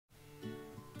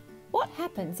what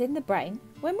happens in the brain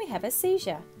when we have a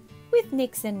seizure with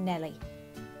Nix and Nellie.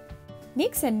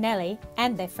 Nix and Nellie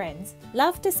and their friends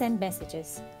love to send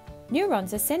messages.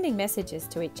 Neurons are sending messages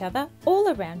to each other all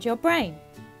around your brain.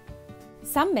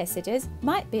 Some messages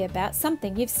might be about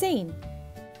something you've seen.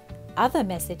 Other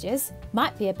messages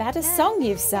might be about a song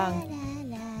you've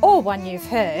sung or one you've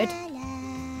heard.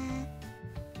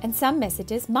 And some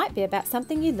messages might be about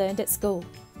something you learned at school.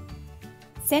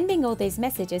 Sending all these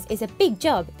messages is a big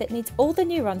job that needs all the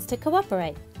neurons to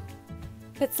cooperate.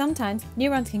 But sometimes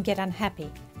neurons can get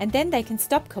unhappy and then they can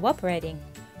stop cooperating.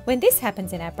 When this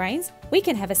happens in our brains, we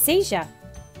can have a seizure.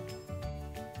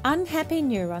 Unhappy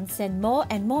neurons send more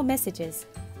and more messages,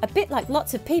 a bit like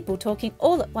lots of people talking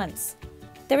all at once.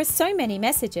 There are so many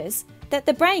messages that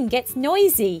the brain gets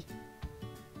noisy.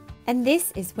 And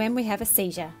this is when we have a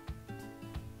seizure.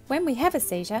 When we have a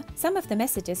seizure, some of the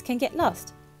messages can get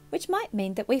lost, which might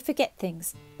mean that we forget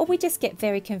things or we just get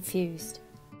very confused.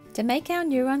 To make our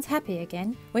neurons happy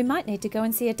again, we might need to go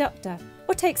and see a doctor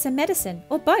or take some medicine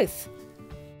or both.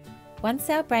 Once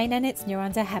our brain and its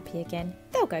neurons are happy again,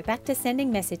 they'll go back to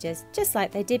sending messages just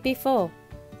like they did before.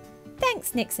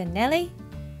 Thanks, Nix and Nellie.